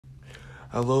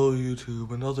Hello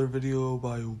YouTube, another video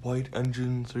by White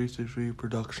Engine 333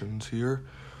 Productions here.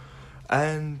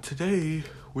 And today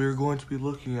we're going to be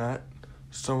looking at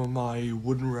some of my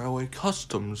wooden railway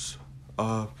customs.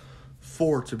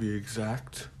 4 to be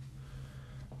exact.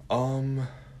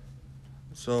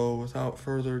 So without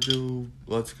further ado,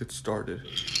 let's get started.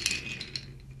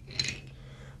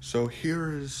 So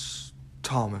here is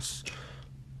Thomas.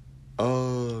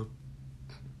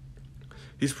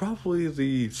 He's probably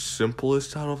the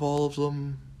simplest out of all of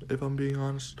them, if I'm being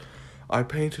honest. I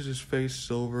painted his face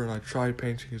silver and I tried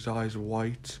painting his eyes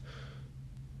white.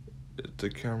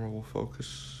 The camera will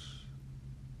focus.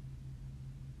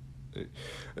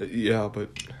 Yeah,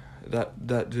 but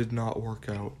that did not work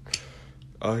out.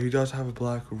 He does have a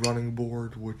black running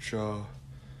board, which,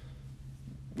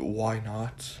 why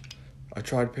not? I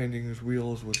tried painting his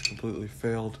wheels, which completely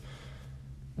failed.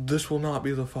 This will not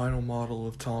be the final model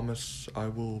of Thomas. I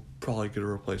will probably get a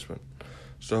replacement.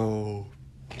 So,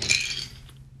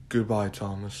 goodbye,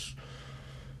 Thomas.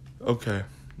 Okay,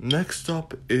 next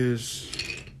up is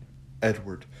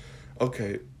Edward.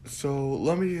 Okay, so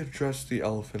let me address the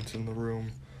elephant in the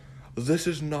room. This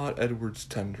is not Edward's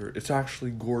tender. It's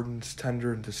actually Gordon's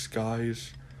tender in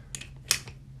disguise.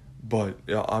 But,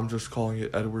 yeah, I'm just calling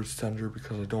it Edward's tender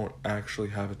because I don't actually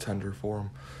have a tender for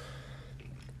him.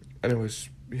 Anyways,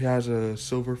 he has a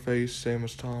silver face, same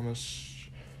as Thomas,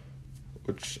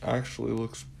 which actually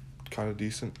looks kind of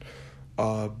decent.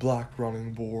 Black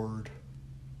running board.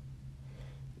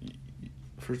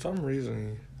 For some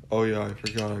reason, oh yeah, I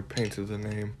forgot I painted the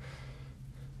name.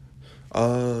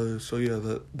 So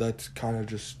yeah, that's kind of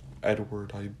just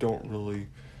Edward. I don't really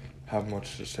have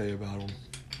much to say about him.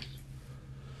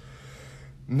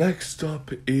 Next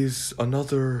up is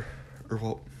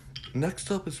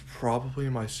next up is probably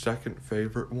my second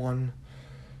favorite one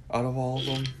out of all of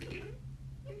them.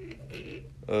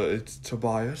 It's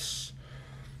Tobias.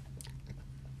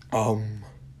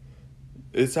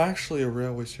 It's actually a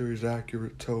Railway Series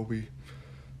accurate Toby.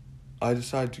 I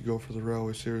decided to go for the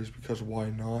Railway Series because why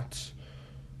not?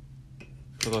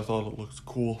 Because I thought it looked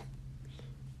cool.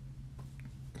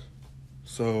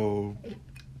 So,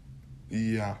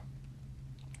 yeah.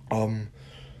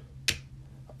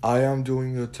 I am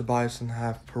doing a Tobias and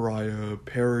Half Pariah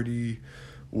parody,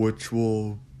 which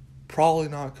will probably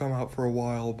not come out for a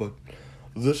while, but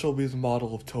this will be the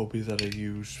model of Toby that I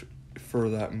use for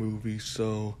that movie,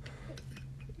 so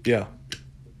yeah.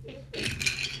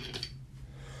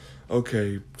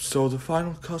 Okay, so the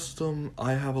final custom,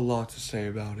 I have a lot to say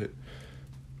about it.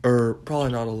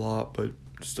 Probably not a lot, but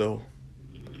still.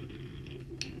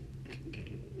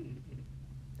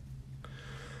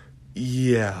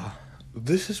 Yeah,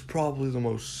 this is probably one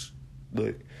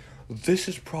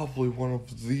of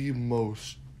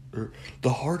the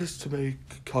hardest to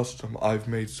make custom I've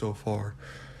made so far.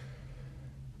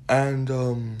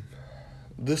 And,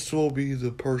 this will be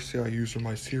the Percy I use in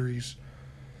my series.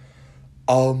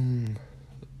 I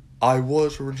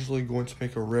was originally going to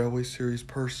make a Railway Series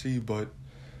Percy, but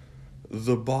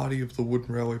the body of the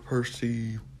wooden Railway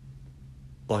Percy,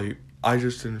 I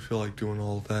just didn't feel like doing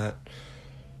all that.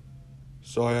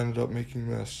 So I ended up making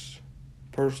this.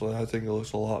 Personally, I think it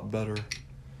looks a lot better.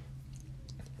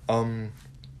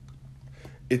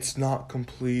 It's not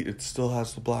complete. It still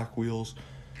has the black wheels.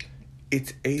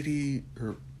 It's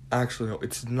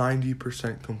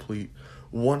 90% complete.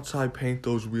 Once I paint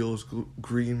those wheels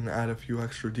green and add a few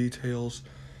extra details,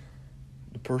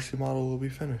 the Percy model will be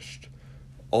finished.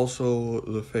 Also,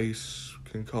 the face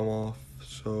can come off,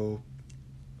 so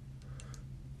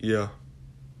yeah.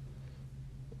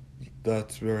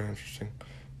 That's very interesting.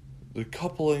 The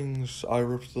couplings, I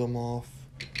ripped them off.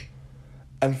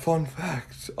 And fun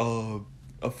fact, a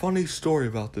funny story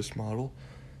about this model.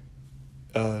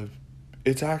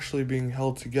 It's actually being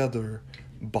held together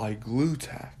by glue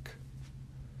tack.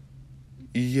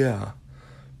 Yeah,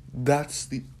 that's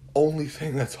the only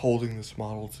thing that's holding this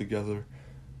model together.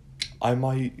 I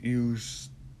might use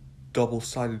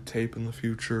double-sided tape in the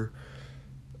future.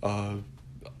 I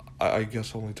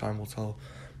guess only time will tell.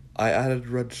 I added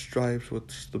red stripes,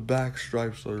 which the back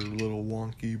stripes are a little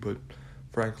wonky, but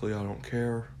frankly, I don't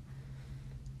care.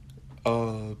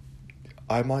 I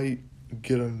might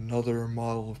get another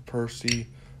model of Percy,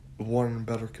 one in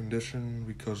better condition,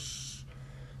 because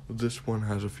this one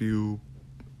has a few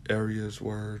areas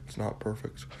where it's not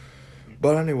perfect.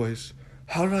 But anyways,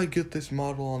 how did I get this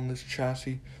model on this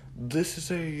chassis? This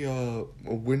is a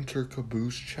winter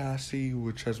caboose chassis,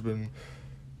 which has been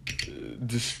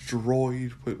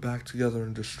destroyed, put back together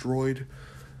and destroyed.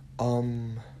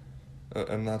 And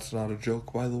that's not a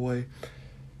joke, by the way.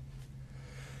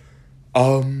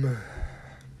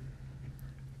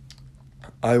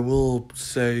 I will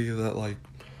say that, like,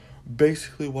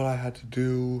 basically what I had to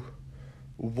do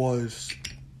was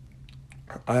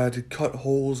I had to cut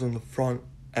holes in the front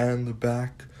and the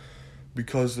back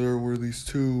because there were these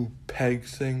two peg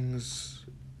things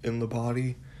in the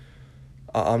body.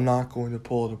 I'm not going to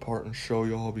pull it apart and show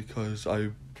y'all because I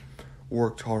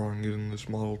worked hard on getting this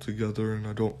model together and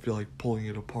I don't feel like pulling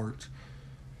it apart.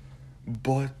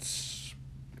 But,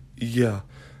 yeah.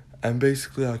 And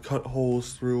basically I cut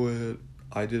holes through it.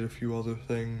 I did a few other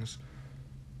things.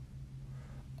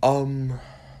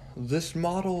 This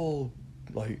model,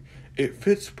 like, it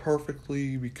fits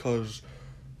perfectly because,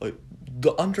 like,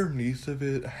 the underneath of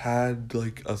it had,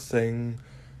 like, a thing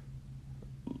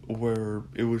where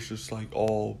it was just, like,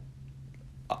 all,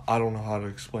 I don't know how to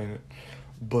explain it,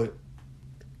 but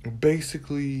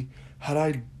basically, had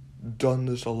I done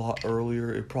this a lot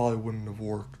earlier, it probably wouldn't have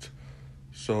worked.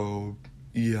 So,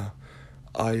 yeah,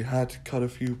 I had to cut a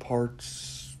few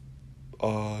parts,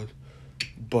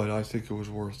 but I think it was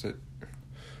worth it.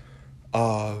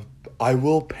 I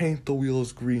will paint the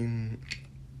wheels green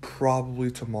probably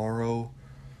tomorrow,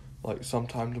 like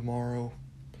sometime tomorrow.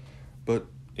 But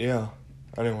yeah,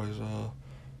 anyways,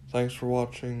 thanks for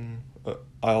watching.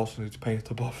 I also need to paint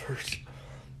the buffers.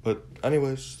 But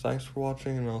anyways, thanks for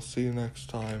watching and I'll see you next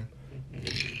time.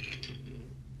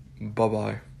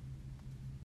 Bye-bye.